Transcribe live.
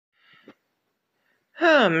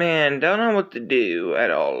Oh man, don't know what to do at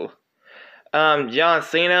all. John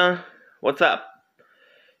Cena, what's up?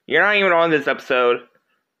 You're not even on this episode.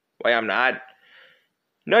 Wait, I'm not.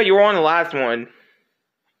 No, you were on the last one.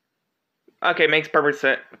 Okay, makes perfect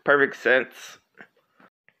sense.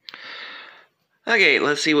 Okay,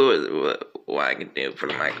 let's see what I can do for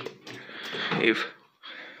the mic.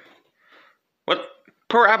 What?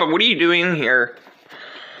 Poor Apple, what are you doing here?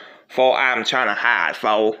 Fool, I'm trying to hide,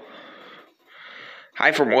 fool.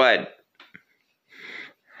 Hide from what?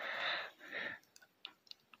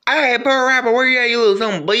 Hey, poor Apple, where you at, you little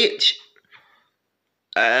son of a bitch?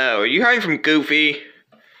 Oh, are you hiding from Goofy?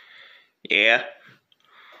 Yeah.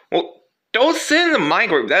 Well, don't send in the my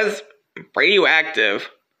group. That's radioactive.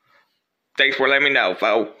 Thanks for letting me know,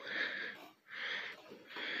 foe.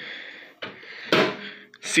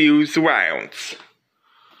 See you surrounds.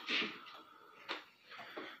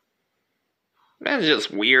 That's just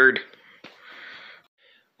weird.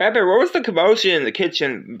 Rabbit, what was the commotion in the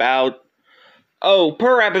kitchen about? Oh,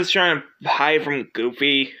 poor Rabbit's trying to hide from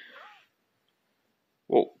Goofy.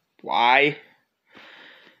 Well, why?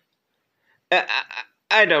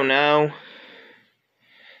 I don't know.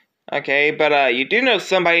 Okay, but you do know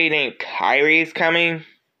somebody named Kairi is coming?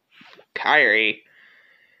 Kairi?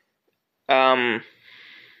 No.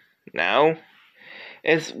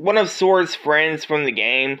 It's one of Sora's friends from the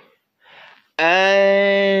game.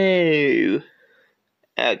 Oh.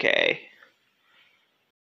 Okay.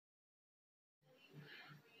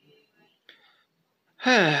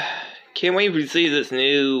 Can't wait to see this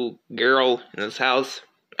new girl in this house.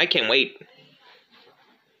 I can't wait.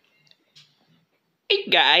 Hey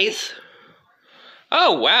guys.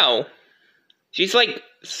 Oh wow. She's like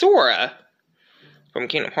Sora from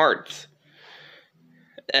Kingdom Hearts.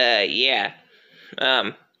 Yeah.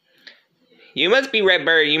 You must be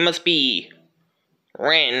Redbird, you must be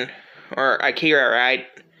Ren or Akira, right?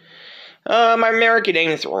 My American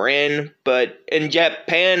name is Ren, but in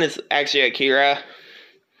Japan it's actually Akira.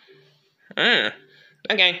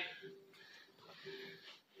 Okay.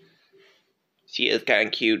 She is kinda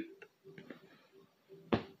cute.